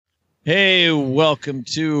Hey, welcome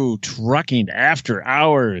to Trucking After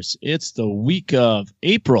Hours. It's the week of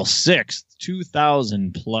April 6th,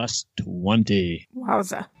 2020.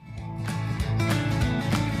 Wowza.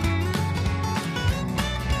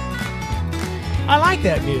 I like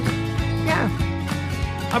that music. Yeah.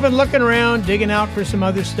 I've been looking around, digging out for some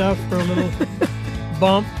other stuff for a little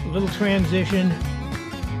bump, a little transition.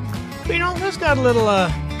 But, let's got a little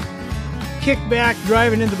kickback,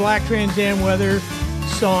 driving into Black Trans Am weather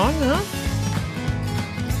song, huh?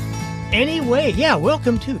 Anyway,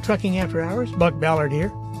 welcome to Trucking After Hours. Buck Ballard here.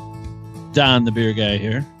 Don, the beer guy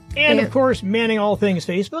here. And, of course, manning all things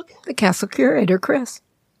Facebook. The Castle Curator, Chris.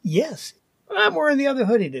 Yes. I'm wearing the other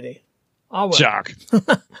hoodie today. Oh, well. Jock.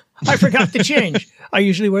 I forgot to change. I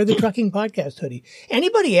usually wear the Trucking Podcast hoodie.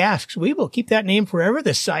 Anybody asks, we will keep that name forever.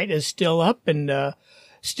 The site is still up and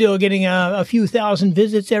still getting a few thousand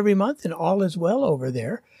visits every month, and all is well over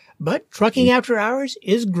there. But Trucking After Hours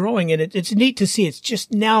is growing, and it's neat to see. It's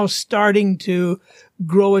just now starting to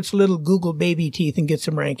grow its little Google baby teeth and get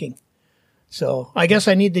some ranking. So I guess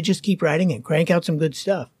I need to just keep writing and crank out some good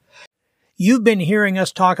stuff. You've been hearing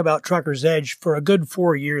us talk about Trucker's Edge for a good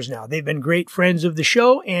 4 years now. They've been great friends of the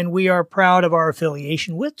show, and we are proud of our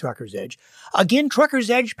affiliation with Trucker's Edge. Again, Trucker's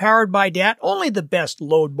Edge, powered by DAT, only the best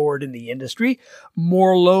load board in the industry.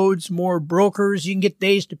 More loads, more brokers. You can get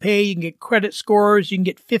days to pay. You can get credit scores. You can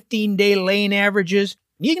get 15-day lane averages.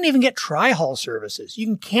 You can even get tri-haul services. You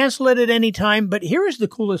can cancel it at any time, but here is the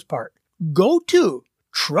coolest part. Go to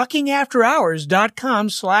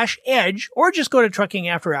truckingafterhours.com/edge, or just go to Trucking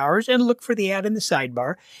After Hours and look for the ad in the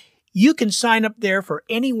sidebar. You can sign up there for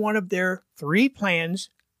any one of their 3 plans,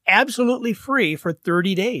 absolutely free for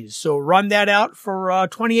 30 days. So run that out for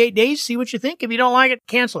 28 days. See what you think. If you don't like it,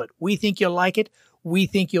 cancel it. We think you'll like it. We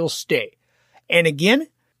think you'll stay. And again,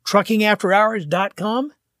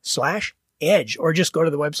 truckingafterhours.com/edge, or just go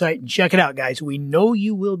to the website and check it out, guys. We know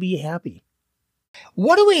you will be happy.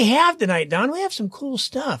 What do we have tonight, Don? We have some cool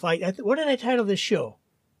stuff. What did I title this show?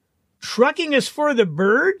 Trucking is for the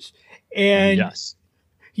birds? And yes,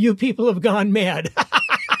 you people have gone mad.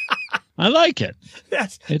 I like it.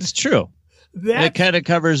 It's true. It kind of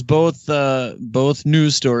covers both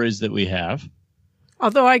news stories that we have.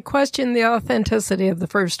 Although I question the authenticity of the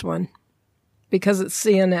first one because it's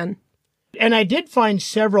CNN. And I did find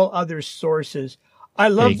several other sources. I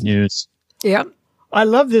love fake news. Yep. I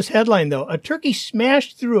love this headline, though. A turkey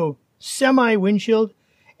smashed through a semi-windshield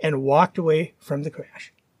and walked away from the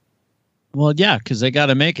crash. Well, yeah, because they got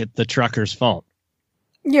to make it the trucker's fault.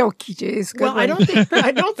 Yoki jeez. Well, I don't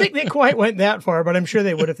think they quite went that far, but I'm sure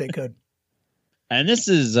they would if they could. And this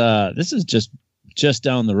is just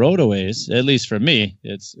down the road a ways, at least for me.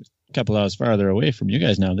 It's a couple hours farther away from you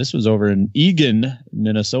guys now. This was over in Eagan,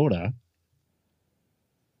 Minnesota.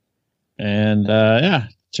 And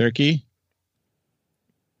turkey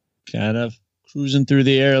kind of cruising through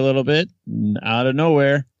the air a little bit, and out of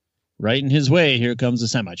nowhere, right in his way, here comes a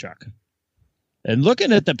semi-truck. And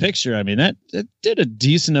looking at the picture, I mean, that did a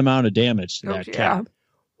decent amount of damage to that cab.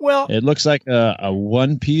 Well, it looks like a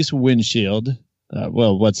one-piece windshield.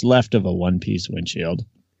 What's left of a one-piece windshield.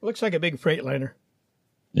 Looks like a big Freightliner.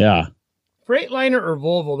 Yeah. Freightliner or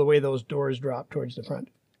Volvo, the way those doors drop towards the front.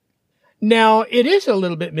 Now, it is a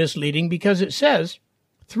little bit misleading because it says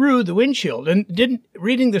through the windshield, and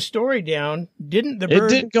reading the story down, didn't the bird...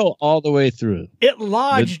 It didn't go all the way through. It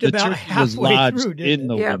lodged about halfway through, didn't it? In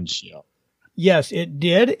the windshield. Yes, it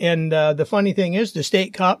did. And the funny thing is, the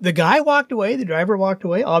state cop, the guy walked away, the driver walked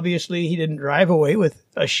away. Obviously, he didn't drive away with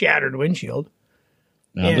a shattered windshield.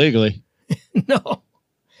 Not legally. No.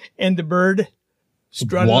 And the bird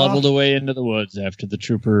strutted waddled away into the woods after the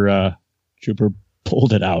trooper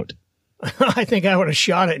pulled it out. I think I would have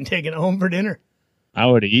shot it and taken it home for dinner. I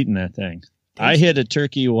would have eaten that thing. I hit a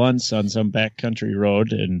turkey once on some backcountry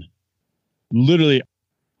road, and literally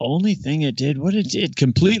only thing it did,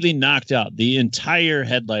 completely knocked out the entire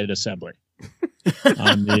headlight assembly.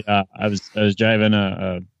 I was driving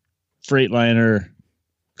a Freightliner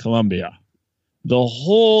Columbia. The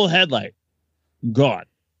whole headlight gone.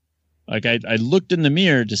 Like I looked in the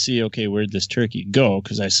mirror to see, okay, where'd this turkey go?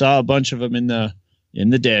 Because I saw a bunch of them in the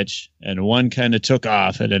ditch, and one kind of took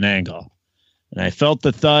off at an angle. And I felt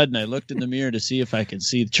the thud, and I looked in the mirror to see if I could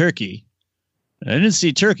see the turkey. And I didn't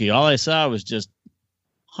see turkey. All I saw was just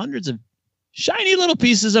hundreds of shiny little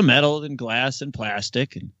pieces of metal and glass and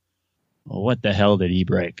plastic. And what the hell did he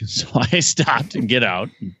break? So I stopped and get out.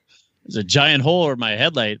 And there's a giant hole where my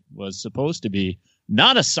headlight was supposed to be.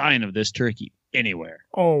 Not a sign of this turkey anywhere.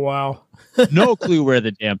 Oh, wow. No clue where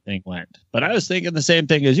the damn thing went. But I was thinking the same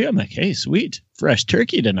thing as you. I'm like, hey, sweet, fresh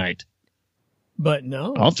turkey tonight. But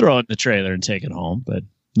no. I'll throw it in the trailer and take it home. But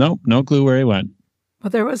Nope, no clue where he went.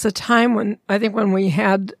 But there was a time when we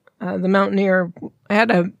had the Mountaineer, I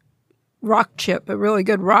had a rock chip, a really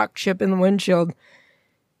good rock chip in the windshield.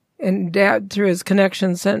 And Dad, through his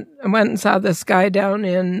connections, went and saw this guy down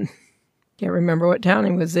in, can't remember what town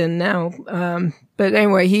he was in now. But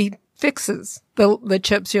anyway, he fixes the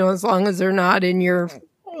chips, as long as they're not in your...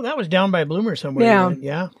 Oh, that was down by Bloomer somewhere. Yeah.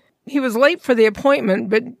 Yeah. He was late for the appointment,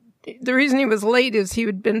 but the reason he was late is he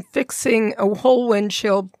had been fixing a whole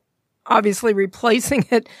windshield, obviously replacing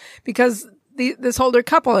it, because this older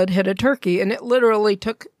couple had hit a turkey, and it literally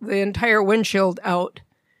took the entire windshield out.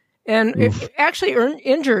 And it actually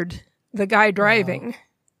injured the guy driving. Wow.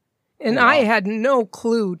 And I had no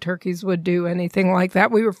clue turkeys would do anything like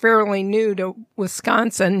that. We were fairly new to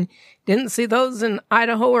Wisconsin. Didn't see those in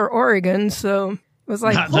Idaho or Oregon, so... It was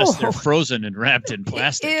like, not unless they're frozen and wrapped in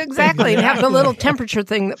plastic. Exactly. And have the little temperature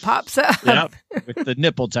thing that pops up. Yep. With the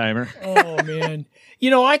nipple timer. Oh, man.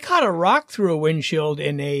 I caught a rock through a windshield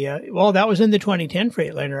in that was in the 2010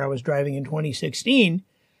 Freightliner I was driving in 2016.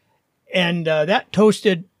 And that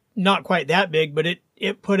toasted, not quite that big, but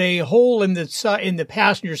it put a hole in the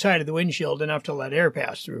passenger side of the windshield, enough to let air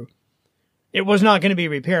pass through. It was not going to be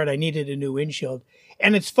repaired. I needed a new windshield.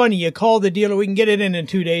 And it's funny, you call the dealer, we can get it in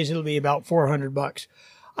 2 days. It'll be about $400.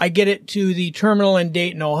 I get it to the terminal in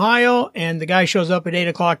Dayton, Ohio, and the guy shows up at 8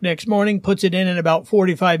 o'clock next morning, puts it in about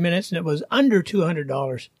 45 minutes, and it was under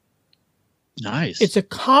 $200. Nice. It's a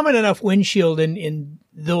common enough windshield in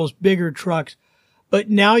those bigger trucks. But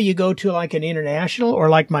now you go to like an International or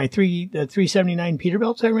like the 379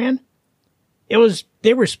 Peterbilts I ran.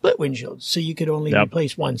 They were split windshields, so you could only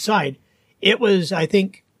replace one side. It was, I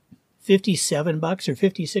think, $57 or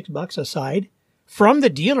 $56 a side from the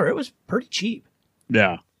dealer. It was pretty cheap.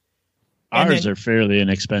 Yeah. Ours are fairly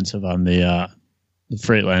inexpensive on the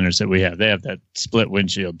Freightliners that we have. They have that split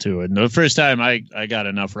windshield too. And the first time I got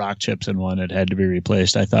enough rock chips in one, it had to be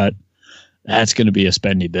replaced. I thought that's going to be a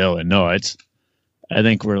spendy bill. And no, I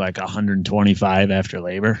think we're like 125 after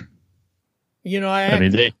labor. I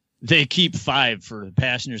mean, they keep 5 for the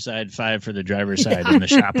passenger side, 5 for the driver's side in the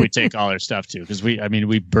shop. We take all our stuff to because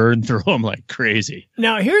we burn through them like crazy.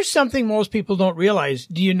 Now, here's something most people don't realize.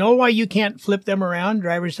 Do you know why you can't flip them around,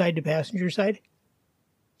 driver's side to passenger side?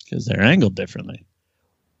 Because they're angled differently.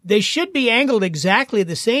 They should be angled exactly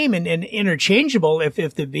the same and interchangeable if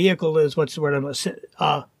the vehicle is, what's the word,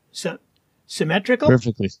 symmetrical?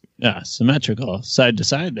 Perfectly. Yeah, symmetrical. Side to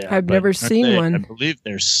side there. I've never seen one. I believe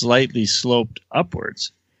they're slightly sloped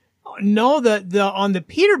upwards. No, on the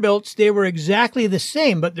Peterbilts, they were exactly the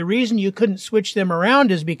same, but the reason you couldn't switch them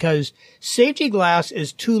around is because safety glass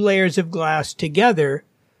is 2 layers of glass together,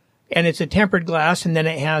 and it's a tempered glass, and then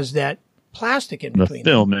it has that plastic in between.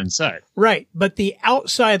 The film inside. Right, but the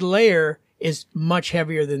outside layer is much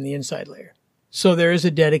heavier than the inside layer. So there is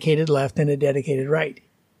a dedicated left and a dedicated right.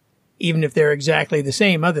 Even if they're exactly the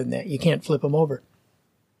same, other than that, you can't flip them over.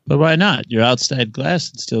 But why not? Your outside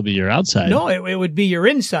glass would still be your outside. No, it would be your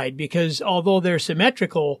inside because although they're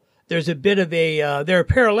symmetrical, there's a bit of they're a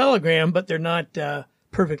parallelogram, but they're not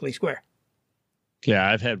perfectly square. Yeah,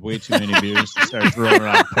 I've had way too many beers to start throwing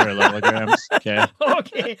around parallelograms.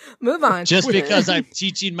 Okay. Move on. Just because I'm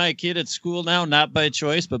teaching my kid at school now, not by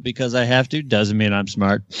choice, but because I have to, doesn't mean I'm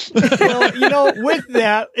smart. Well, with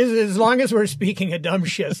that, as long as we're speaking of dumb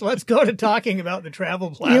shits, let's go to talking about the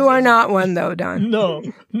travel plazas. You are not one, though, Don. No.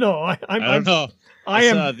 I don't know.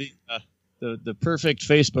 I saw the perfect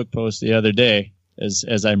Facebook post the other day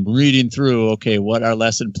as I'm reading through, what our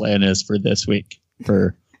lesson plan is for this week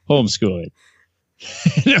for homeschooling.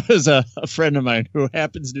 And it was a friend of mine who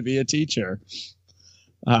happens to be a teacher.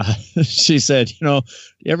 She said, you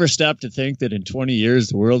ever stop to think that in 20 years,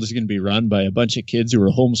 the world is going to be run by a bunch of kids who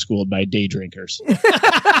are homeschooled by day drinkers?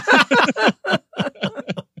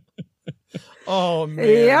 Oh, man.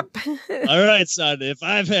 Yep. All right, son, if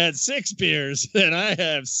I've had 6 beers and I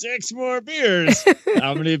have 6 more beers,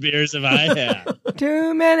 how many beers have I had?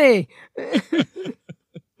 Too many.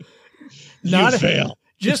 You fail.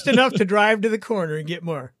 Just enough to drive to the corner and get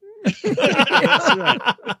more. That's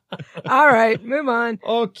right. All right, move on.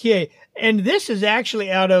 Okay. And this is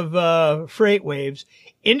actually out of Freight Waves.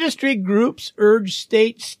 Industry groups urge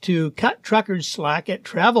states to cut truckers slack at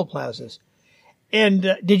travel plazas.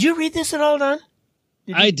 And did you read this at all, Don?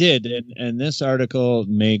 I did. And this article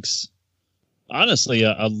makes, honestly,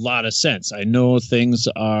 a lot of sense. I know things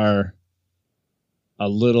are a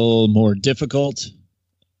little more difficult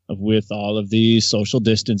with all of the social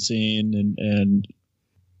distancing and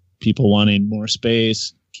people wanting more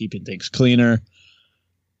space, keeping things cleaner.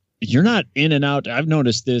 You're not in and out. I've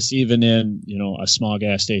noticed this even in, a small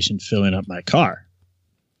gas station filling up my car.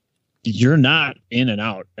 you're not in and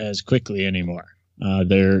out as quickly anymore.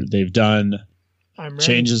 They've done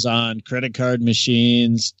changes on credit card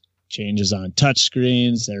machines, changes on touch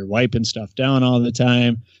screens. They're wiping stuff down all the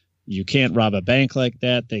time. You can't rob a bank like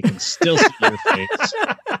that. They can still see your face.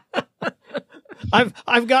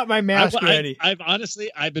 I've got my mask ready.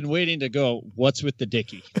 I've been waiting to go, what's with the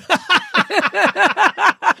Dickie?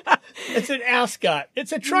 It's an ascot.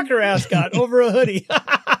 It's a trucker ascot over a hoodie.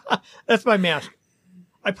 That's my mask.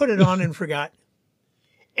 I put it on and forgot.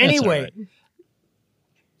 Anyway. Right.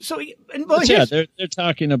 So, they're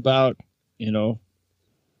talking about,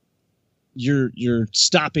 you're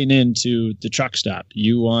stopping into the truck stop.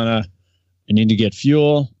 I need to get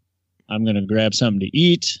fuel. I'm going to grab something to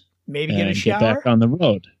eat. Maybe get a shower. Get back on the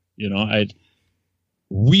road.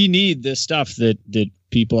 We need this stuff that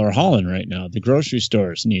people are hauling right now. The grocery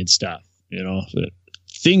stores need stuff.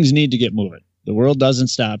 Things need to get moving. The world doesn't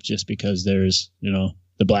stop just because there's,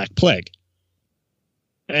 the Black Plague.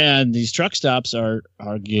 And these truck stops are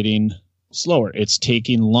getting slower. It's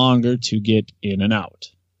taking longer to get in and out.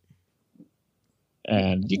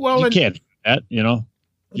 And you can't do that, You're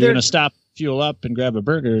going to stop, fuel up, and grab a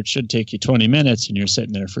burger. It should take you 20 minutes, and you're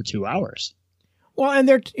sitting there for 2 hours. Well,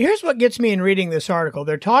 and here's what gets me in reading this article.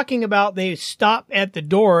 They're talking about they stop at the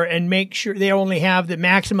door and make sure they only have the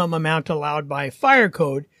maximum amount allowed by fire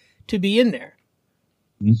code to be in there.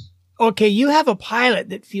 Mm-hmm. Okay, you have a pilot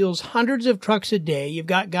that fuels hundreds of trucks a day. You've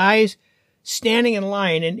got guys standing in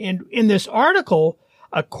line. And in this article,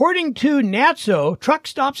 according to NATSO, truck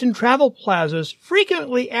stops and travel plazas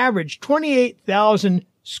frequently average 28,000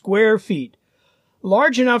 square feet,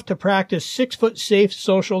 large enough to practice 6-foot safe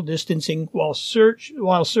social distancing while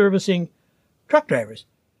servicing truck drivers.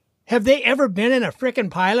 Have they ever been in a frickin'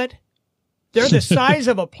 pilot? They're the size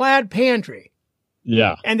of a plaid pantry.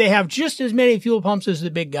 Yeah. And they have just as many fuel pumps as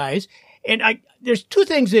the big guys. And there's two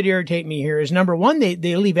things that irritate me here is, number one, they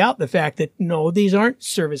leave out the fact that, no, these aren't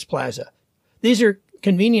service plaza. These are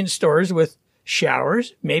convenience stores with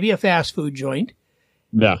showers, maybe a fast food joint.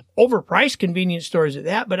 Yeah. Overpriced convenience stores at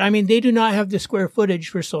that. But they do not have the square footage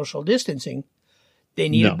for social distancing. They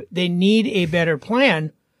need a better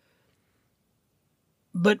plan.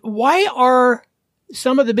 But why are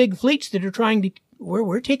some of the big fleets that are trying to,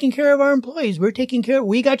 we're taking care of our employees.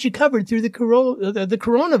 We got you covered through the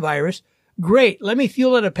coronavirus. Great. Let me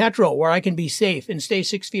fuel at a petrol where I can be safe and stay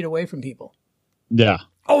 6 feet away from people. Yeah.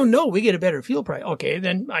 Oh no, we get a better fuel price. Okay.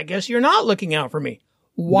 Then I guess you're not looking out for me.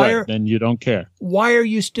 Then you don't care. Why are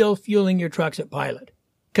you still fueling your trucks at Pilot?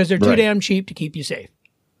 Because they're too damn cheap to keep you safe.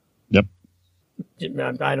 Yep.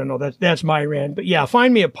 I don't know. That's my rant. But yeah,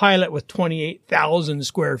 find me a Pilot with 28,000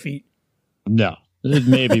 square feet. No.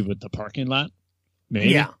 Maybe with the parking lot.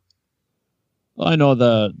 Maybe. Yeah. Well, I know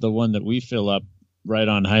the one that we fill up right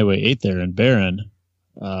on Highway 8 there in Barron.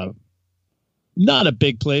 Not a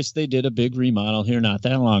big place. They did a big remodel here not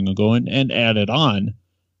that long ago and added on.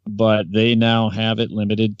 But they now have it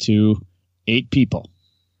limited to 8 people.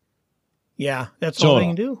 Yeah, that's total. All they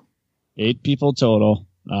can do. 8 people total.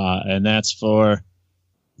 And that's for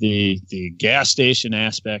the gas station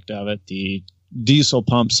aspect of it, the diesel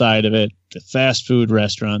pump side of it, the fast food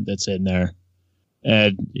restaurant that's in there.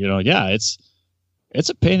 And, it's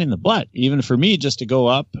a pain in the butt, even for me just to go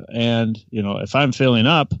up. And, if I'm filling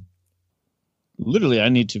up, literally I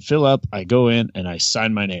need to fill up. I go in and I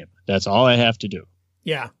sign my name. That's all I have to do.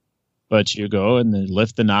 Yeah. But you go and then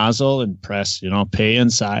lift the nozzle and press, pay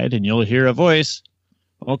inside, and you'll hear a voice.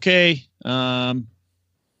 Okay,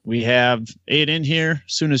 we have 8 in here.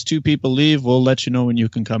 As soon as 2 people leave, we'll let you know when you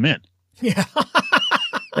can come in. Yeah.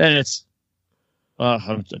 And it's,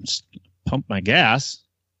 I'm just pump my gas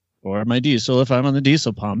or my diesel if I'm on the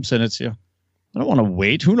diesel pumps, and it's, I don't want to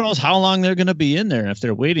wait. Who knows how long they're going to be in there if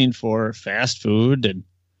they're waiting for fast food and,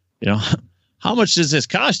 how much does this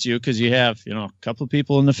cost you? Because you have, a couple of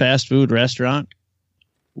people in the fast food restaurant,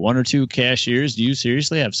 1 or 2 cashiers. Do you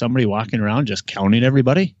seriously have somebody walking around just counting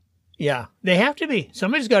everybody? Yeah, they have to be.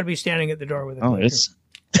 Somebody's got to be standing at the door with a clicker.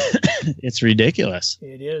 It's ridiculous.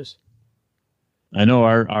 It is. I know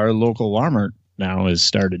our local Walmart now has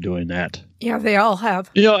started doing that. Yeah, they all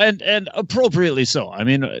have. And appropriately so.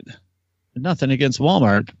 Nothing against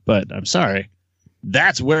Walmart, but I'm sorry.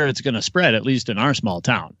 That's where it's going to spread, at least in our small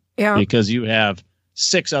town. Yeah. Because you have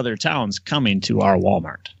 6 other towns coming to our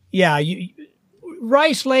Walmart. Yeah.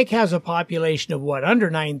 Rice Lake has a population of what?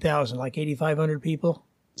 Under 9,000, like 8,500 people?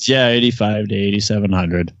 Yeah, 85 to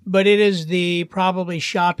 8,700. But it is the probably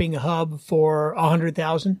shopping hub for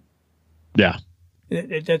 100,000? Yeah.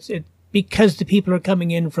 That's because the people are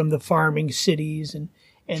coming in from the farming cities and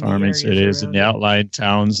farming cities and the outlying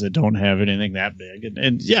towns that don't have anything that big.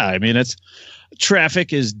 And yeah, it's,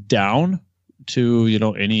 Traffic is down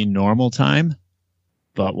to, any normal time,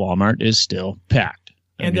 but Walmart is still packed.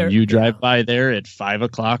 I mean, you drive by there at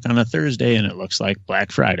 5:00 on a Thursday and it looks like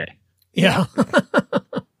Black Friday. Yeah.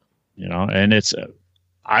 And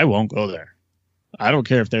I won't go there. I don't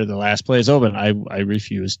care if they're the last place open. I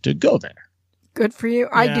refuse to go there. Good for you.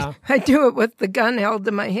 Yeah. I do it with the gun held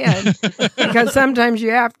to my head because sometimes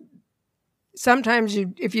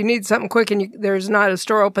if you need something quick and there's not a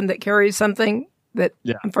store open that carries something that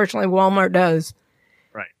unfortunately Walmart does.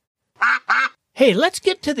 Right. Hey, let's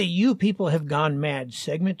get to the "You People Have Gone Mad"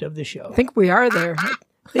 segment of the show. I think we are there.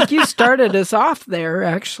 I think you started us off there,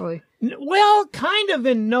 actually. Well, kind of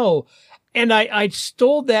and no. And I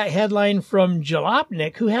stole that headline from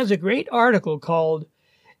Jalopnik, who has a great article called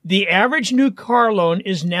 "The Average New Car Loan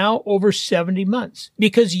is Now Over 70 Months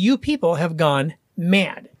Because You People Have Gone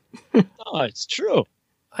Mad." Oh, it's true.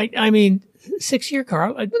 I mean, 6-year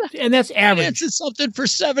car, and that's average. It's something for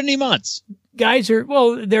 70 months. Guys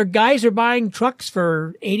are buying trucks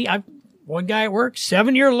for 80. One guy at work,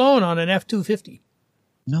 7-year loan on an F-250.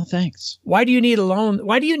 No, thanks. Why do you need a loan?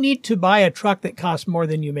 Why do you need to buy a truck that costs more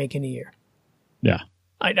than you make in a year? Yeah.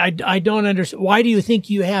 I don't understand. Why do you think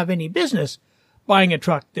you have any business buying a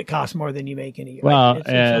truck that costs more than you make in a year? Well,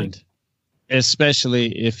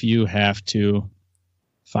 especially if you have to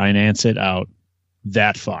finance it out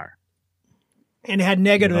that far. And had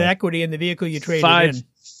negative equity in the vehicle you traded in.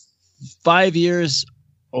 5 years,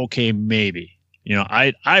 okay, maybe.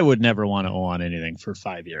 I would never want to own anything for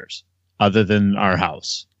 5 years other than our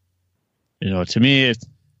house. To me,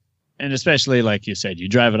 and especially like you said, you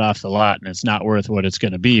drive it off the lot and it's not worth what it's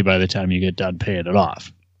going to be by the time you get done paying it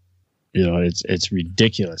off. It's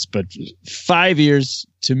ridiculous. But 5 years,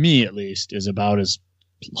 to me at least, is about as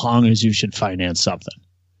long as you should finance something.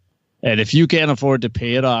 And if you can't afford to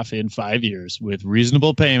pay it off in 5 years with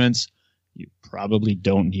reasonable payments, you probably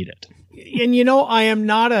don't need it. And I am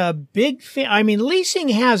not a big fan. I mean, leasing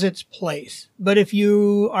has its place, but if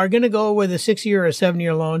you are going to go with a 6-year or a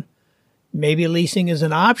 7-year loan, maybe leasing is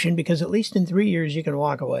an option because at least in 3 years you can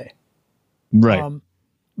walk away. Right.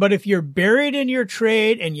 But if you're buried in your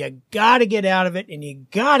trade and you got to get out of it and you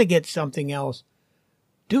got to get something else,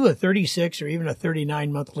 do a 36 or even a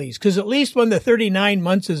 39-month lease. Because at least when the 39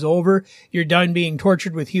 months is over, you're done being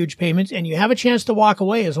tortured with huge payments and you have a chance to walk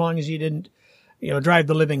away as long as you didn't, drive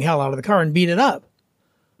the living hell out of the car and beat it up.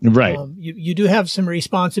 Right. You do have some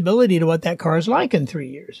responsibility to what that car is like in 3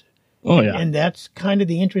 years. Oh, yeah. And that's kind of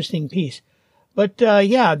the interesting piece. But,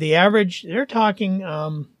 the average, they're talking,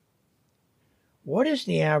 what is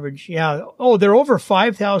the average? Yeah. Oh, they're over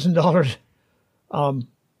 $5,000,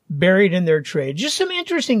 buried in their trade. Just some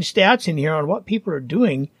interesting stats in here on what people are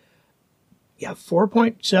doing. Yeah,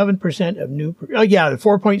 4.7% of new, the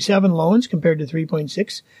 4.7 loans compared to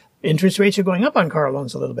 3.6. Interest rates are going up on car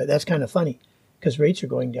loans a little bit. That's kind of funny because rates are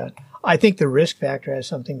going down. I think the risk factor has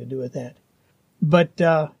something to do with that. But,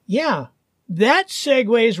 that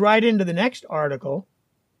segues right into the next article.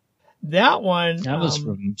 That one. That was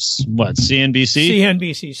from what? CNBC?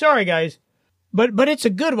 CNBC. Sorry, guys. But it's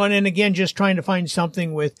a good one. And again, just trying to find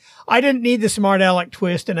something I didn't need the smart aleck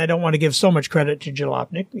twist, and I don't want to give so much credit to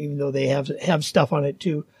Jalopnik, even though they have stuff on it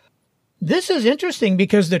too. This is interesting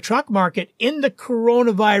because the truck market in the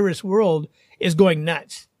coronavirus world is going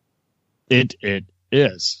nuts. It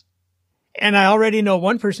is. And I already know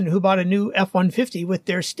one person who bought a new F-150 with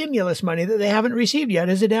their stimulus money that they haven't received yet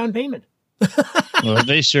as a down payment. Well,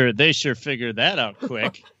 they sure figured that out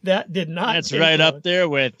quick. That did not. That's right up there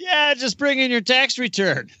with, just bring in your tax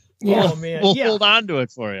return. Yeah. Oh man, we'll hold on to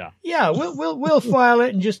it for you. Yeah, we'll file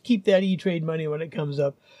it and just keep that E-Trade money when it comes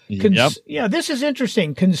up. Yep. Yeah, this is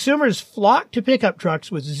interesting. Consumers flock to pickup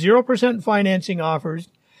trucks with 0% financing offers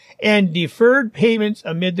and deferred payments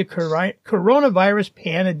amid the coronavirus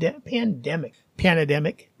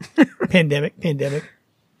pandemic.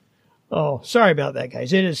 Oh, sorry about that,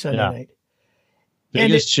 guys. It is Sunday night.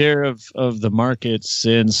 Biggest share of the market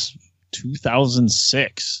since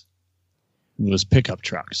 2006 was pickup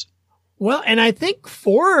trucks. Well, and I think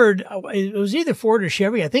Ford, it was either Ford or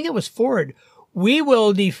Chevy. I think it was Ford. We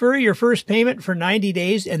will defer your first payment for 90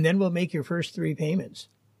 days and then we'll make your first 3 payments.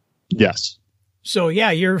 Yes. So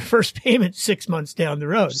your first payment 6 months down the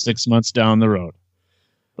road. 6 months down the road.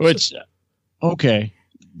 Which, okay,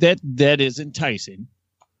 that is enticing.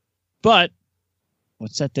 But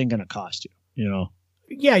what's that thing going to cost you?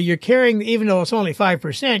 Yeah, you're carrying, even though it's only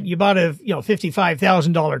 5%, you bought a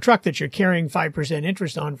 $55,000 truck that you're carrying 5%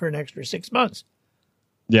 interest on for an extra 6 months.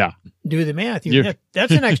 Yeah. Do the math.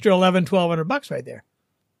 That's an extra $1,200 right there.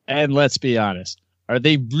 And let's be honest. Are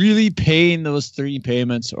they really paying those 3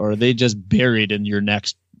 payments or are they just buried in your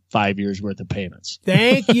next 5 years worth of payments.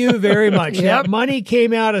 Thank you very much. Yep. That money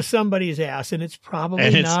came out of somebody's ass, and it's probably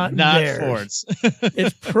And it's not theirs. Ford's.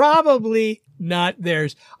 It's probably not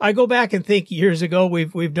theirs. I go back and think years ago,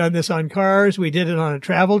 we've done this on cars. We did it on a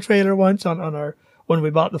travel trailer once when we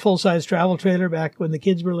bought the full-size travel trailer back when the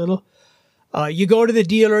kids were little. You go to the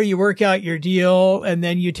dealer, you work out your deal, and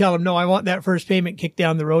then you tell them, no, I want that first payment kicked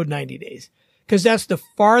down the road 90 days. Because that's the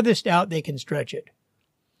farthest out they can stretch it.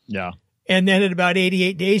 Yeah. And then at about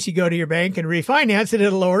 88 days, you go to your bank and refinance it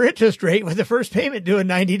at a lower interest rate with the first payment due in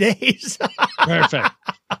 90 days. Perfect.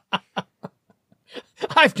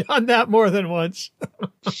 I've done that more than once.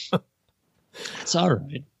 It's all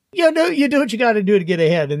right. You do what you got to do to get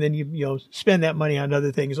ahead, and then you spend that money on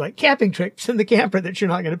other things like camping trips in the camper that you're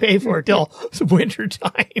not going to pay for till winter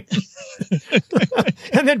time.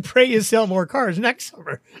 And then pray you sell more cars next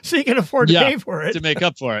summer so you can afford to pay for it. To make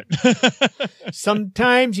up for it.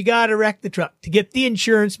 Sometimes you got to wreck the truck to get the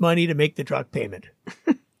insurance money to make the truck payment.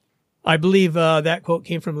 I believe that quote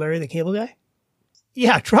came from Larry the Cable Guy.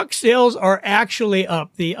 Yeah, truck sales are actually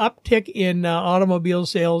up. The uptick in automobile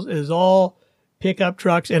sales is all pickup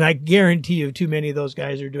trucks, and I guarantee you too many of those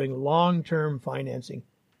guys are doing long-term financing.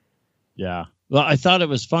 Yeah. Well, I thought it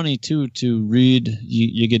was funny, too, to read.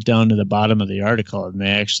 You get down to the bottom of the article, and they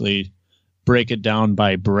actually break it down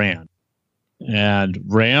by brand. And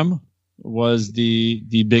Ram was the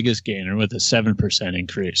biggest gainer with a 7%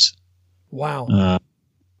 increase. Wow.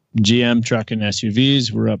 GM truck and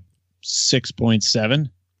SUVs were up 6.7.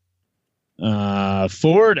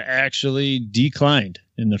 Ford actually declined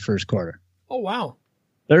in the first quarter. Oh, wow.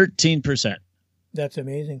 13%. That's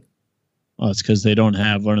amazing. Well, it's because they don't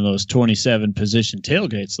have one of those 27 position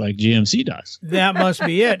tailgates like GMC does. That must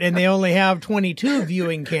be it. And they only have 22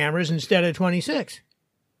 viewing cameras instead of 26.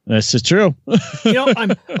 That's true.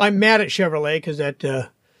 I'm mad at Chevrolet because that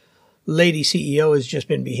lady CEO has just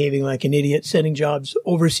been behaving like an idiot, sending jobs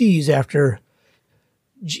overseas after,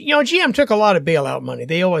 GM took a lot of bailout money.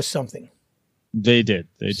 They owe us something. They did.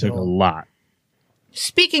 They took a lot.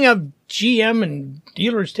 Speaking of GM and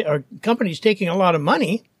dealers or companies taking a lot of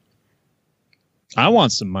money. I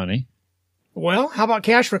want some money. Well, how about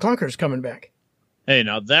cash for clunkers coming back? Hey,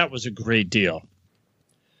 now that was a great deal.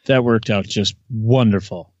 That worked out just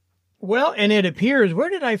wonderful. Well, and it appears, where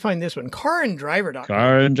did I find this one? CarAndDriver.com.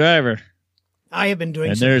 Car and Driver. I have been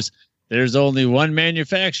doing and there's only one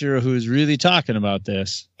manufacturer who's really talking about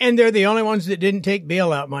this. And they're the only ones that didn't take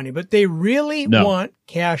bailout money, but they really want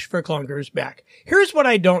cash for clunkers back. Here's what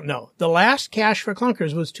I don't know. The last cash for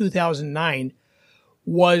clunkers was 2009.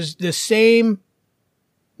 Was the same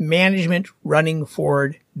management running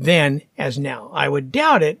Ford then as now? I would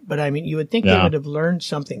doubt it, but I mean, you would think they would have learned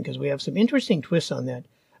something because we have some interesting twists on that.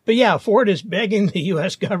 But yeah, Ford is begging the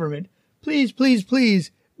U.S. government, please, please,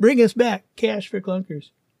 please bring us back cash for clunkers.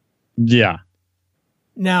 Yeah.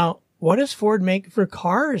 Now, what does Ford make for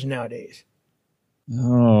cars nowadays?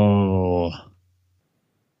 Oh.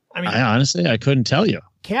 I mean, I couldn't tell you.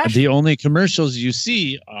 The only commercials you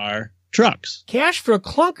see are trucks. Cash for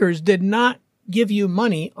clunkers did not give you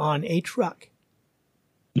money on a truck.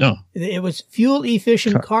 No. It was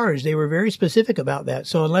fuel-efficient cars. They were very specific about that.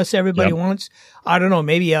 So unless everybody wants, I don't know,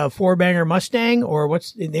 maybe a four-banger Mustang or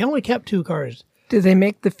they only kept two cars. Do they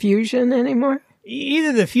make the Fusion anymore?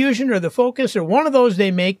 Either the Fusion or the Focus or one of those they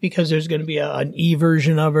make because there's going to be an E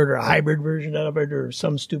version of it or a hybrid version of it or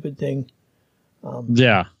some stupid thing.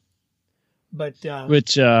 Yeah. But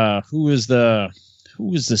who was the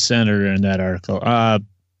senator in that article?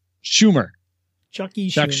 Schumer. Chuck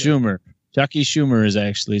Schumer. Chuck Schumer has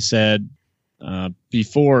actually said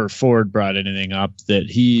before Ford brought anything up that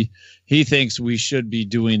he thinks we should be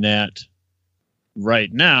doing that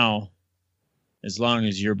right now as long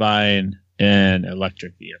as you're buying an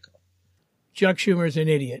electric vehicle. Chuck Schumer's an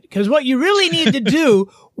idiot. Because what you really need to do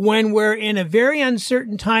when we're in a very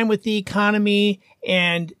uncertain time with the economy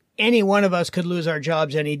and any one of us could lose our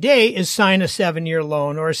jobs any day is sign a 7-year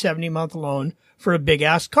loan or a 70-month loan for a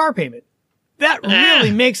big-ass car payment. That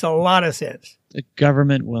really makes a lot of sense. The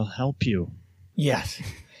government will help you. Yes.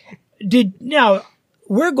 Now,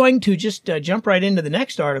 we're going to just jump right into the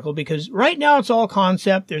next article because right now it's all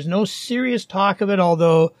concept. There's no serious talk of it,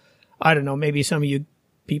 although, I don't know, maybe some of you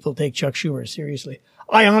people take Chuck Schumer seriously.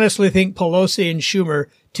 I honestly think Pelosi and Schumer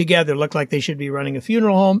together look like they should be running a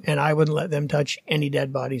funeral home, and I wouldn't let them touch any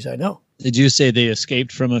dead bodies I know. Did you say they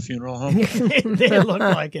escaped from a funeral home? They look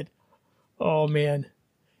like it. Oh, man.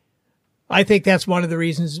 I think that's one of the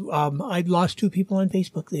reasons I lost 2 people on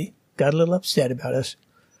Facebook. They got a little upset about us.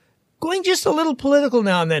 Going just a little political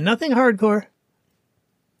now and then. Nothing hardcore.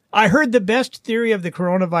 I heard the best theory of the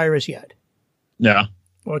coronavirus yet. Yeah.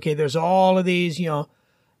 Okay, there's all of these,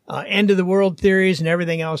 end of the world theories and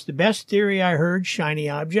everything else. The best theory I heard, shiny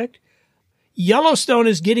object. Yellowstone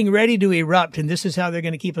is getting ready to erupt, and this is how they're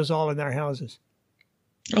going to keep us all in our houses.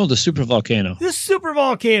 Oh, the supervolcano. The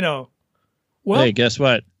supervolcano. Well, hey, guess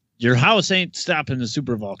what? Your house ain't stopping the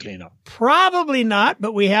supervolcano. Probably not,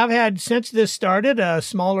 but we have had, since this started, a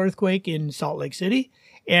small earthquake in Salt Lake City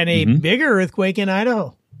and a bigger earthquake in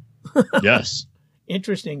Idaho. Yes.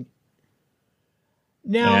 Interesting.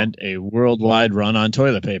 Now, and a worldwide run on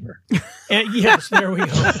toilet paper. And yes, there we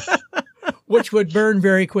go. Which would burn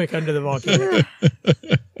very quick under the volcano.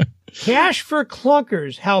 Cash for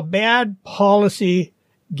clunkers, how bad policy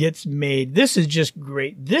gets made. This is just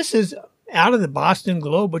great. This is out of the Boston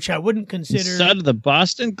Globe, which I wouldn't consider. It's out of the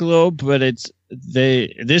Boston Globe, but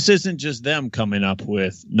this isn't just them coming up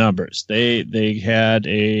with numbers. They had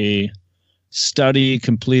a study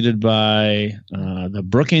completed by the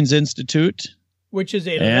Brookings Institute, which is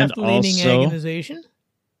a left-leaning agonization.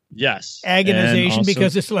 Yes, agonization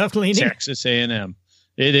because it's left-leaning. Texas A&M.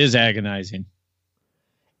 It is agonizing.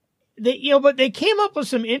 But they came up with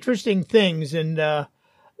some interesting things, and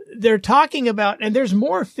they're talking about, and there's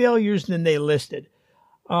more failures than they listed.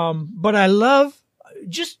 But I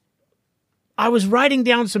was writing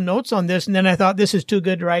down some notes on this, and then I thought this is too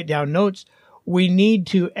good to write down notes. We need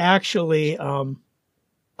to actually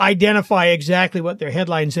identify exactly what their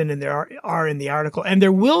headlines are in the article. And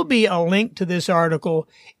there will be a link to this article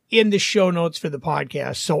in the show notes for the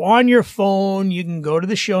podcast. So on your phone, you can go to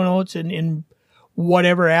the show notes and in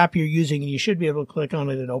whatever app you're using, and you should be able to click on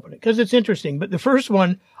it and open it because it's interesting. But the first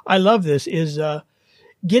one, I love this, is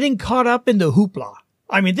getting caught up in the hoopla.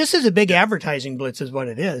 I mean, this is a big advertising blitz is what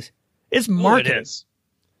it is. It's marketing.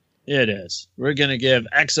 It is. We're going to give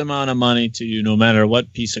X amount of money to you no matter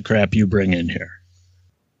what piece of crap you bring in here.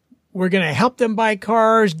 We're going to help them buy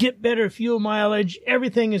cars, get better fuel mileage.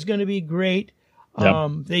 Everything is going to be great.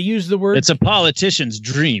 Yep. They use the word. It's a politician's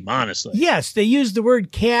dream, honestly. Yes, they use the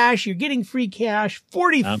word cash. You're getting free cash,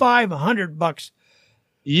 $4,500.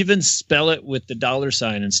 Even spell it with the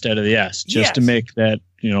 $sign instead of the S, just to make that,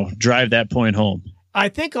 drive that point home. I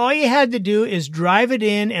think all you had to do is drive it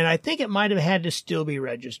in, and I think it might have had to still be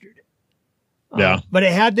registered. Yeah. But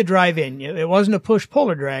it had to drive in. It wasn't a push-pull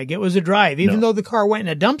or drag. It was a drive, even though the car went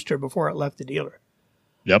in a dumpster before it left the dealer.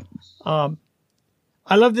 Yep.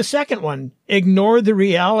 I love the second one. Ignore the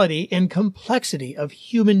reality and complexity of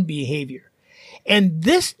human behavior. And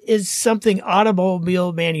this is something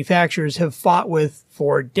automobile manufacturers have fought with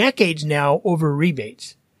for decades now over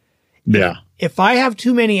rebates. Yeah. If I have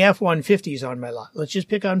too many F-150s on my lot, let's just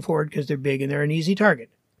pick on Ford because they're big and they're an easy target.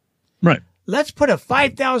 Right. Let's put a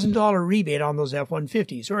 $5,000 rebate on those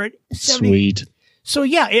F-150s or at 70. Sweet. So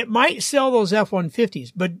yeah, it might sell those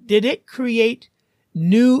F-150s, but did it create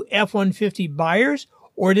new F-150 buyers,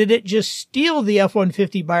 or did it just steal the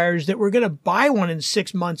F-150 buyers that were going to buy one in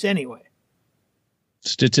 6 months anyway?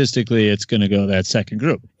 Statistically, it's going to go that second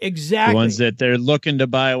group. Exactly. The ones that they're looking to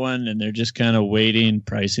buy one and they're just kind of waiting,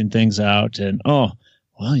 pricing things out. And,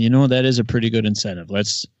 that is a pretty good incentive.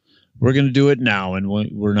 We're going to do it now and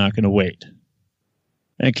we're not going to wait.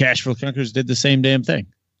 And Cash for Clunkers did the same damn thing.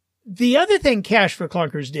 The other thing Cash for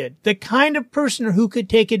Clunkers did, the kind of person who could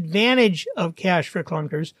take advantage of Cash for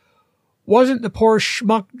Clunkers wasn't the poor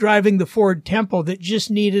schmuck driving the Ford Tempo that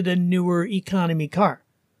just needed a newer economy car.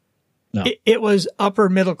 No. It was upper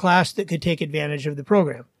middle class that could take advantage of the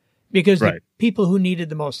program because the people who needed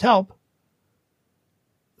the most help,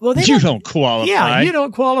 you don't qualify. Yeah, you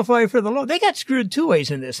don't qualify for the loan. They got screwed two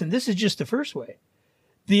ways in this, and this is just the first way.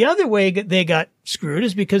 The other way they got screwed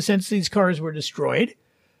is because since these cars were destroyed,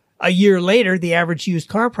 a year later, the average used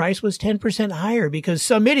car price was 10% higher because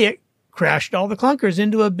some idiot crashed all the clunkers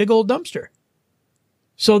into a big old dumpster.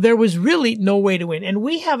 So there was really no way to win. And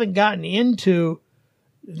we haven't gotten into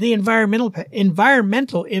the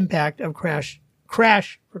environmental impact of crash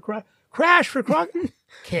for clunkers.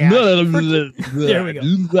 There we go.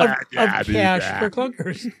 Of cash for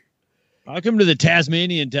clunkers. Welcome to the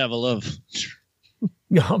Tasmanian devil of.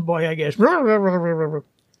 Oh boy, I guess. But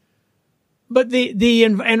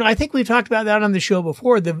and I think we've talked about that on the show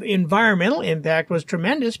before. The environmental impact was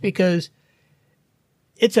tremendous because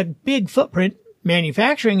it's a big footprint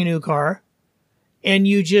manufacturing a new car, and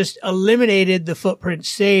you just eliminated the footprint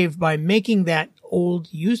saved by making that old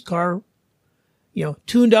used car,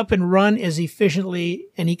 tuned up and run as efficiently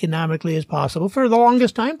and economically as possible for the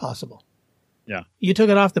longest time possible. Yeah. You took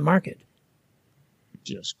it off the market.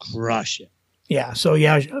 Just crush it. Yeah. So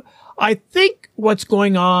I think what's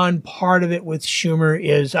going on, part of it with Schumer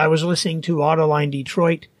is I was listening to Autoline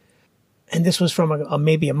Detroit, and this was from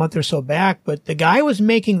maybe a month or so back, but the guy was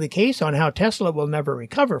making the case on how Tesla will never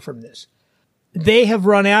recover from this. they have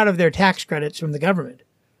run out of their tax credits from the government.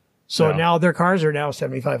 So Yeah. now their cars are now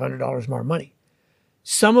 $7,500 more money.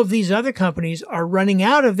 Some of these other companies are running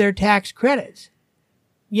out of their tax credits.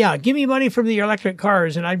 Yeah, give me money from the electric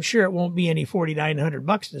cars, and I'm sure it won't be any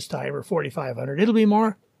 $4,900 this time or $4,500. It'll be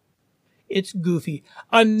more. It's goofy.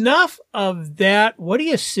 Enough of that. What do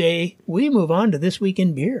you say we move on to This Week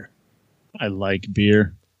in Beer? I like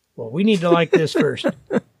beer. Well, we need to like this first.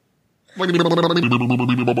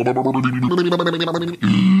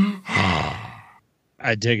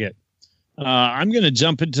 I dig it. I'm going to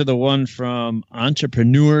jump into the one from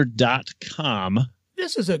entrepreneur.com.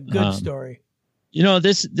 This is a good story. You know,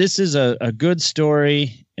 this is a good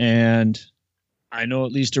story, and I know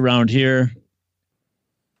at least around here,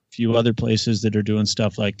 a few other places that are doing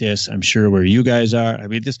stuff like this. I'm sure where you guys are. I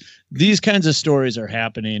mean, these kinds of stories are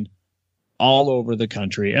happening all over the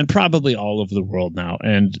country and probably all over the world now.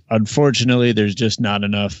 And unfortunately, there's just not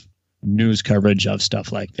enough news coverage of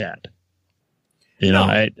stuff like that. You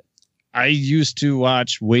know, I used to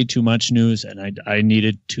watch way too much news, and I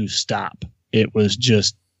needed to stop. It was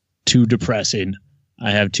just too depressing.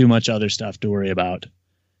 I have too much other stuff to worry about.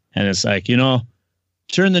 And it's like, you know,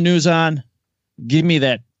 turn the news on, give me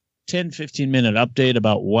that 10, 15-minute update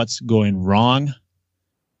about what's going wrong,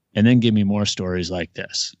 and then give me more stories like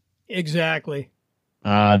this. Exactly.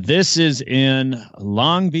 This is in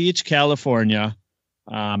Long Beach, California.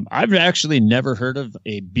 I've actually never heard of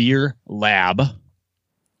a beer lab.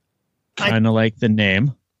 Kind of like the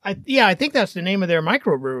name. I think that's the name of their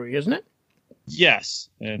microbrewery, isn't it? Yes.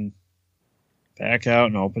 And back out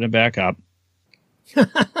and open it back up.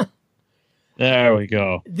 There we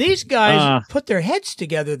go. These guys put their heads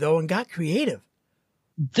together, though, and got creative.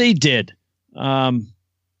 They did. The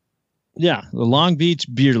Long Beach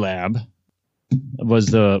Beer Lab was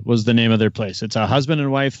the name of their place. It's a husband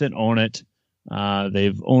and wife that own it.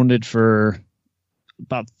 They've owned it for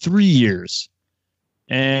about 3 years.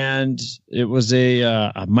 And it was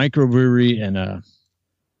a microbrewery and a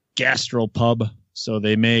gastropub. So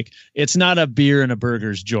they it's not a beer and a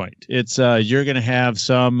burgers joint. It's you're going to have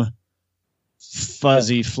some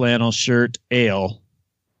fuzzy flannel shirt ale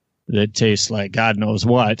that tastes like God knows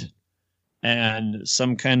what, and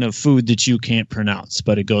some kind of food that you can't pronounce,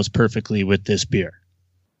 but it goes perfectly with this beer.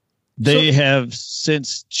 They have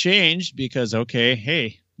since changed because, okay,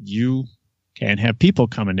 hey, you can't have people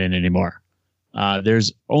coming in anymore.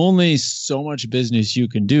 There's only so much business you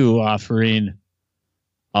can do offering,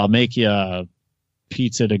 I'll make you a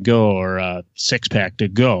pizza to go or a 6-pack to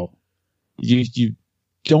go. You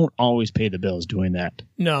don't always pay the bills doing that.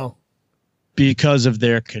 No. Because of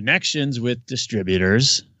their connections with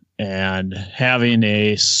distributors and having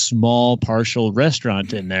a small partial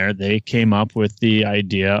restaurant in there, they came up with the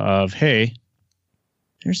idea of, hey,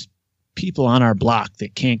 there's people on our block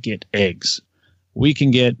that can't get eggs. We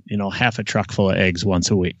can get, half a truck full of eggs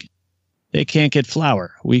once a week. They can't get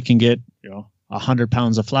flour. We can get, 100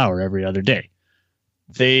 pounds of flour every other day.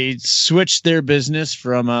 They switched their business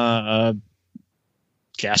from a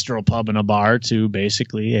gastropub and a bar to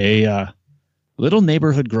basically a little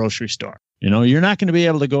neighborhood grocery store. You're not going to be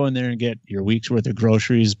able to go in there and get your week's worth of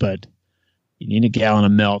groceries, but you need a gallon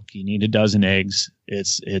of milk. You need a dozen eggs.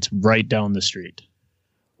 It's right down the street.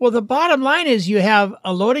 Well, the bottom line is you have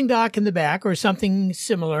a loading dock in the back or something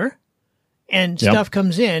similar, and stuff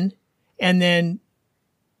comes in, and then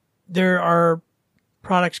there are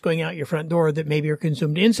products going out your front door that maybe are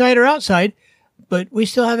consumed inside or outside, but we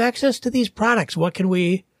still have access to these products. What can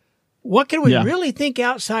we really think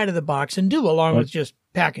outside of the box and do along with just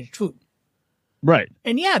packaged food? Right.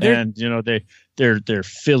 And they're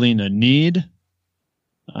filling a need.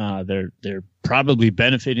 They're probably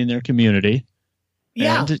benefiting their community.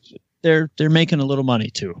 Yeah. And they're making a little money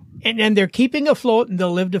too. And they're keeping afloat, and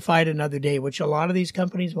they'll live to fight another day, which a lot of these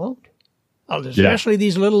companies won't. Especially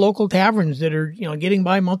these little local taverns that are, getting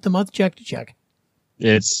by month to month, check to check.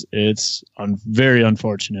 It's very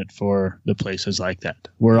unfortunate for the places like that.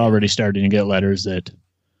 We're already starting to get letters that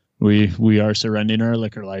we are surrendering our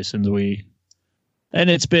liquor license. And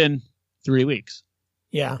it's been 3 weeks.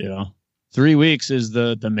 Yeah. 3 weeks is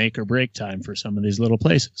the make or break time for some of these little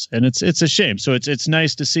places. And it's a shame. So it's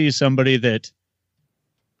nice to see somebody that,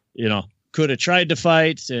 could have tried to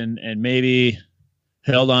fight and maybe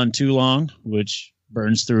held on too long, which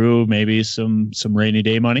burns through maybe some rainy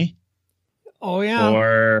day money. Oh, yeah.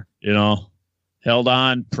 Or, held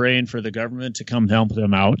on praying for the government to come help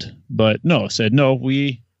them out. But said, no,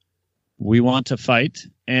 we want to fight,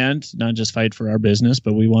 and not just fight for our business,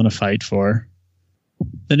 but we want to fight for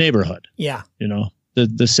the neighborhood. Yeah.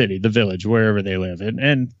 The city, the village, wherever they live.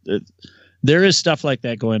 And there is stuff like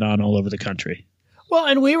that going on all over the country. Well,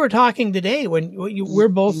 and we were talking today when we're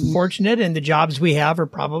both fortunate and the jobs we have are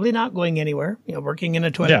probably not going anywhere. You know, working in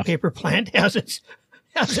a toilet paper plant has its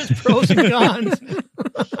pros and cons.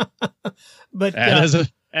 But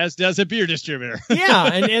as does a beer distributor. Yeah,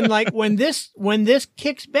 and like when this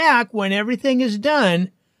kicks back, when everything is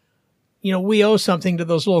done, you know, we owe something to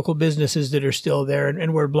those local businesses that are still there,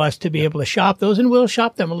 and we're blessed to be able to shop those, and we'll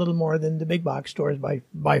shop them a little more than the big box stores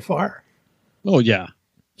by far. Oh yeah.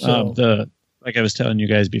 So like I was telling you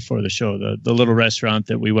guys before the show, the little restaurant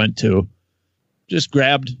that we went to just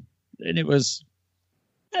grabbed, and it was,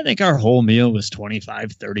 I think our whole meal was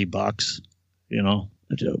 $25-$30. You know,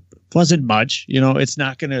 it wasn't much. You know, it's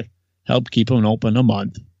not going to help keep them open a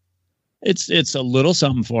month. It's a little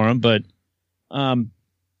something for them, but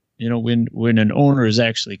you know, when an owner is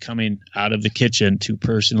actually coming out of the kitchen to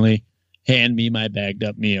personally hand me my bagged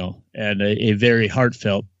up meal and a very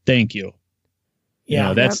heartfelt thank you.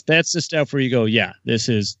 Yeah, you know, that's the stuff where you go, yeah, this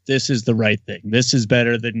is the right thing. This is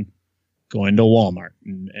better than going to Walmart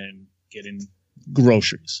and getting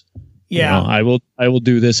groceries. Yeah, you know, I will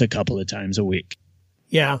do this a couple of times a week.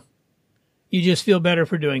 Yeah, you just feel better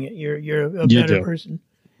for doing it. You're a better person.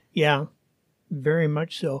 Yeah, very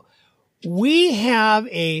much so. We have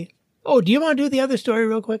do you want to do the other story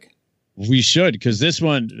real quick? We should, because this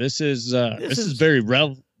is very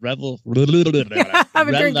revel. Have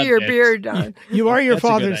a drink of your beer, Don. You are your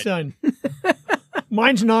father's son.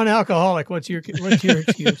 Mine's non-alcoholic. What's your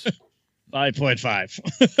excuse?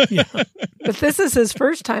 5.5. Yeah. But this is his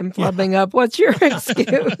first time flubbing up. What's your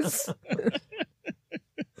excuse?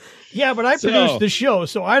 Yeah, but I produced the show,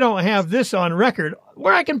 so I don't have this on record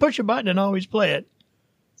where I can push a button and always play it.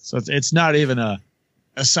 So it's not even a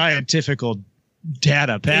scientifical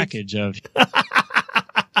data package of.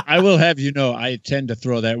 I will have you know, I tend to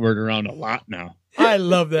throw that word around a lot now. I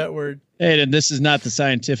love that word. Hey, and this is not the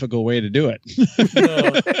scientific way to do it.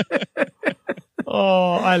 No.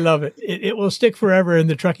 Oh, I love it. It will stick forever in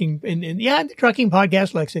the trucking the trucking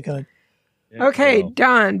podcast lexicon. Yeah, okay,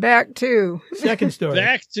 Don, back to second story.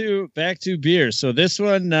 Back to beer. So this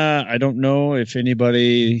one, I don't know if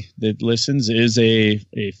anybody that listens is a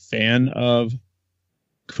fan of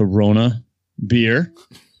Corona beer.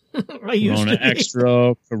 Corona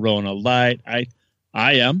Extra, Corona Light. I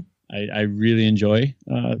am. I really enjoy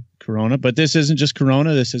Corona, but this isn't just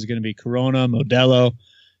Corona. This is going to be Corona, Modelo,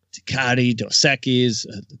 Tecate, Dos Equis.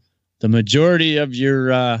 The majority of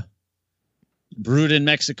your brewed in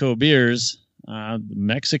Mexico beers, the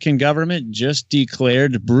Mexican government just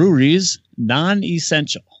declared breweries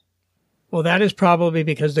non-essential. Well, that is probably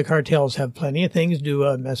because the cartels have plenty of things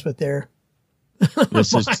to mess with their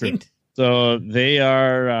This is true. So they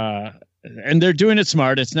are, and they're doing it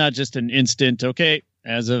smart. It's not just an instant, okay,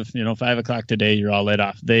 as of 5:00 today, you're all let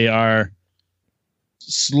off. They are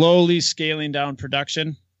slowly scaling down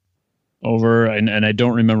production over, and I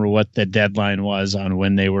don't remember what the deadline was on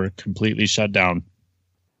when they were completely shut down.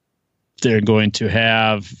 They're going to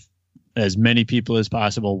have as many people as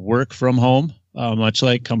possible work from home, much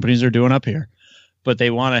like companies are doing up here. But they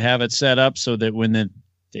want to have it set up so that when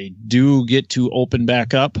they do get to open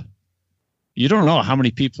back up, you don't know how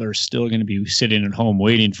many people are still going to be sitting at home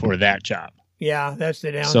waiting for that job. Yeah, that's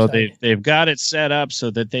the downside. So they've got it set up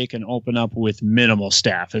so that they can open up with minimal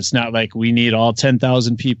staff. It's not like we need all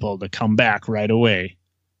 10,000 people to come back right away,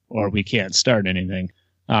 or we can't start anything.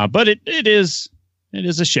 But it is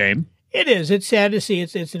a shame. It is. It's sad to see.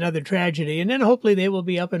 It's another tragedy, and then hopefully they will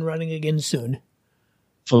be up and running again soon.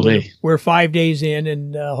 Fully. We're 5 days in,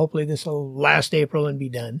 and hopefully this will last April and be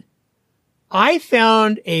done. I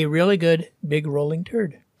found a really good big rolling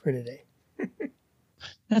turd for today.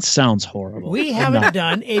 That sounds horrible. We haven't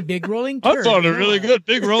done a big rolling turd. I found a really good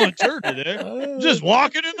big rolling turd today. Just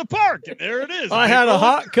walking in the park, and there it is. I had a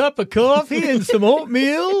hot cup of coffee and some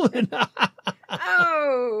oatmeal.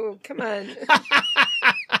 Oh, come on.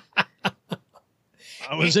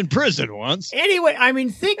 I was in prison once. Anyway, I mean,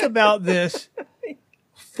 think about this.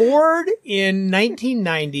 Ford in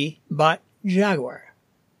 1990 bought Jaguar,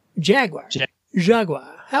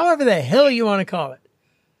 however the hell you want to call it.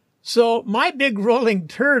 So my big rolling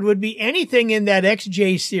turd would be anything in that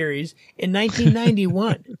XJ series in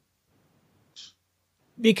 1991.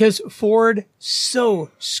 Because Ford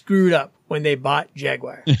so screwed up when they bought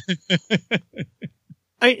Jaguar.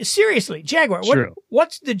 Seriously, Jaguar.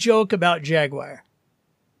 What's the joke about Jaguar?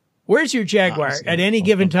 Where's your Jaguar at any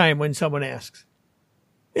given time when someone asks?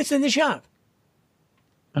 It's in the shop.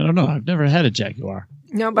 I don't know. I've never had a Jaguar.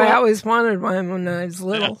 No, but I always wanted one when I was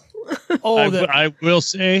little. I will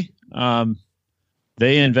say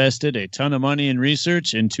they invested a ton of money in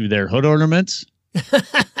research into their hood ornaments.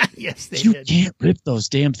 Yes, they You did. can't rip those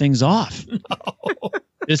damn things off. No.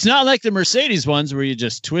 It's not like the Mercedes ones where you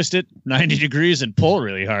just twist it 90 degrees and pull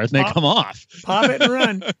really hard and they come off. Pop it and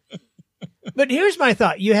run. But here's my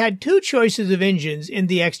thought. You had two choices of engines in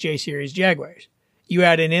the XJ series Jaguars. You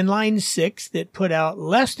had an inline 6 that put out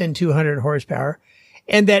less than 200 horsepower,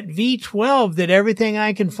 and that V12 that everything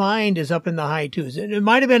I can find is up in the high twos. And it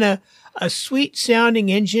might have been a sweet sounding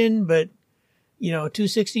engine, but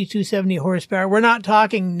 260, 270 horsepower. We're not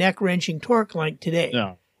talking neck wrenching torque like today.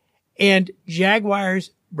 No. And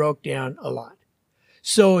Jaguars broke down a lot.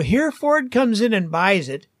 So here Ford comes in and buys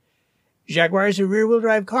it. Jaguar is a rear wheel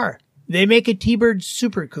drive car. They make a T-Bird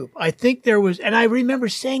Super Coupe. I think there was, and I remember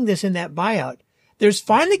saying this in that buyout, there's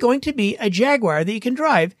finally going to be a Jaguar that you can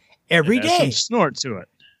drive every day. Some snort to it.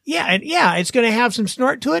 Yeah, it's going to have some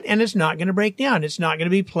snort to it, and it's not going to break down. It's not going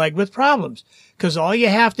to be plagued with problems, because all you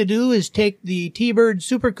have to do is take the T-Bird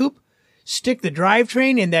Super Coupe, stick the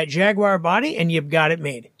drivetrain in that Jaguar body, and you've got it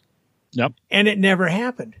made. Yep. And it never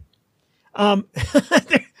happened. And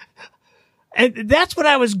that's what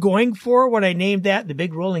I was going for when I named that the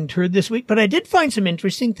Big Rolling Turd this week. But I did find some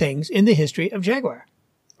interesting things in the history of Jaguar.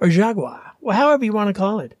 Or Jaguar. Well, however you want to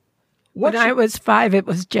call it. When I was 5, it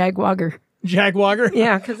was Jaguar. Jaguar?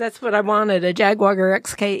 Yeah, because that's what I wanted, a Jaguar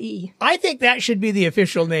XKE. I think that should be the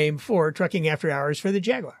official name for Trucking After Hours for the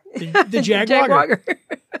Jaguar. The Jaguar. Jaguar.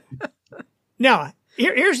 Now,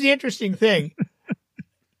 here's the interesting thing.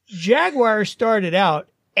 Jaguar started out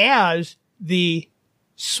as the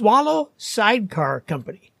Swallow Sidecar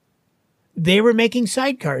Company. They were making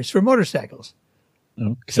sidecars for motorcycles.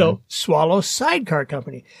 Okay. So Swallow Sidecar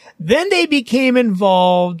Company. Then they became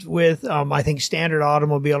involved with, I think Standard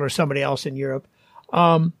Automobile or somebody else in Europe,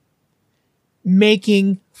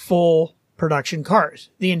 making full production cars,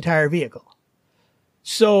 the entire vehicle.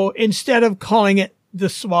 So instead of calling it the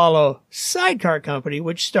Swallow Sidecar Company,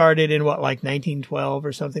 which started in 1912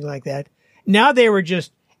 or something like that, now they were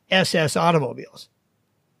just SS Automobiles.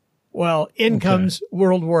 Well, in comes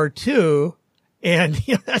World War II, and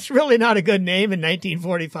that's really not a good name in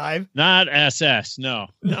 1945. Not SS, no.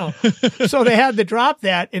 No. So they had to drop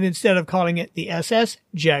that, and instead of calling it the SS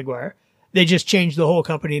Jaguar, they just changed the whole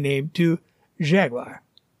company name to Jaguar.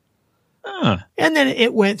 And then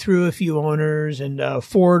it went through a few owners, and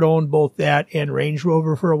Ford owned both that and Range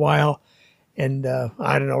Rover for a while. And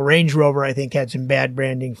I don't know, Range Rover, I think, had some bad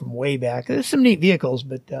branding from way back. There's some neat vehicles,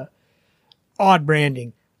 but odd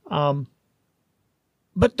branding.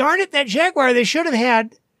 But darn it, that Jaguar they should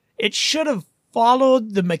have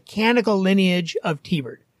followed the mechanical lineage of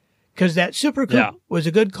T-Bird. Because that Super Coupe was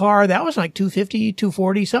a good car. That was like 250,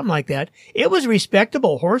 240, something like that. It was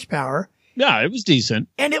respectable horsepower. Yeah, it was decent.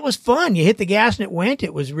 And it was fun. You hit the gas and it went.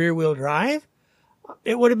 It was rear wheel drive.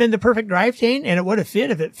 It would have been the perfect drivetrain, and it would have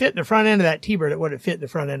fit. If it fit in the front end of that T-Bird, it would have fit in the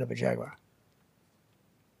front end of a Jaguar.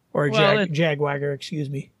 Or a Jaguar, excuse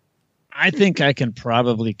me. I think I can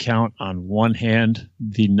probably count on one hand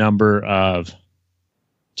the number of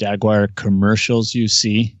Jaguar commercials you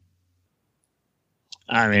see.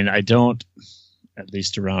 I mean, I don't, at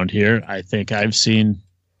least around here, I think I've seen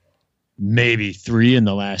maybe 3 in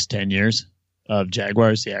the last 10 years of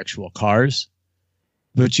Jaguars, the actual cars.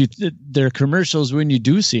 But their commercials, when you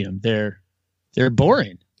do see them, they're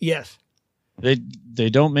boring. Yes. They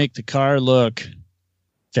don't make the car look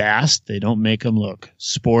fast. They don't make them look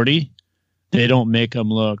sporty. They don't make them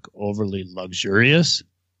look overly luxurious.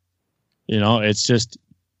 It's just,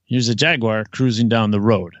 here's a Jaguar cruising down the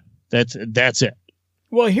road. That's it.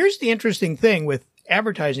 Well, here's the interesting thing with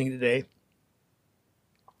advertising today.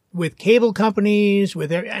 With cable companies,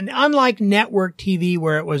 and unlike network TV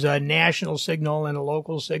where it was a national signal and a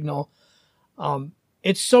local signal,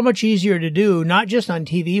 it's so much easier to do, not just on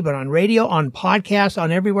TV, but on radio, on podcasts,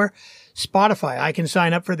 on everywhere. Spotify, I can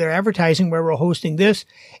sign up for their advertising where we're hosting this,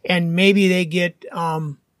 and maybe they get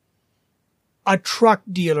a truck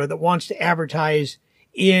dealer that wants to advertise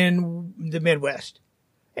in the Midwest.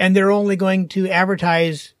 And they're only going to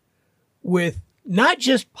advertise with not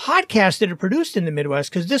just podcasts that are produced in the Midwest,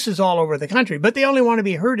 because this is all over the country, but they only want to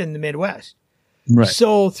be heard in the Midwest. Right.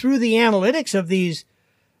 So through the analytics of these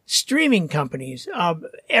streaming companies,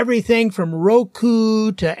 everything from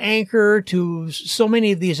Roku to Anchor to so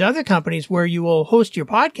many of these other companies where you will host your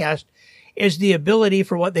podcast, is the ability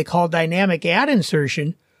for what they call dynamic ad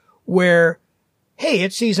insertion, where, hey,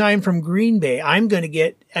 it sees I'm from Green Bay. I'm going to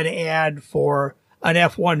get an ad for an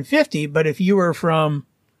F-150, but if you were from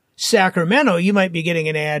Sacramento, you might be getting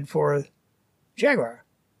an ad for Jaguar.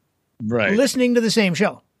 Right. Listening to the same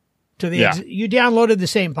show. You downloaded the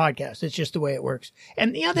same podcast. It's just the way it works.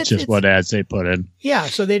 And that's just what ads they put in. Yeah,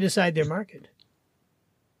 so they decide their market.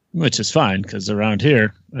 Which is fine, because around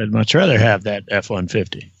here, I'd much rather have that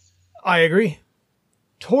F-150. I agree.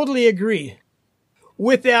 Totally agree.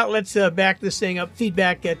 With that, let's back this thing up.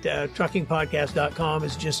 Feedback at truckingpodcast.com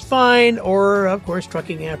is just fine. Or, of course,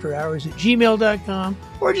 truckingafterhours@gmail.com.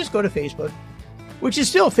 Or just go to Facebook, which is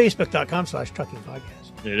still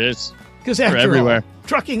facebook.com/truckingpodcast. It is. Because after everywhere. all,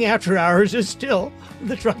 Trucking After Hours is still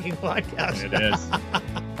the Trucking Podcast. It is.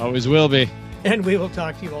 Always will be. And we will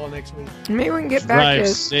talk to you all next week. Maybe we can get back Drive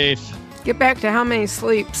to safe. get back to how many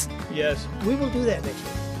sleeps. Yes, we will do that next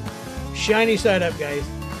week. Shiny side up, guys.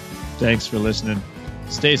 Thanks for listening.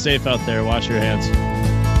 Stay safe out there. Wash your hands.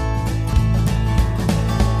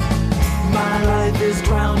 My life is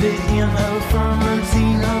grounded in a firm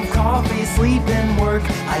routine of coffee, sleep, and work.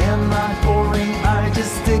 I am not boring, I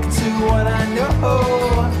just stick to what I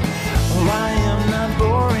know.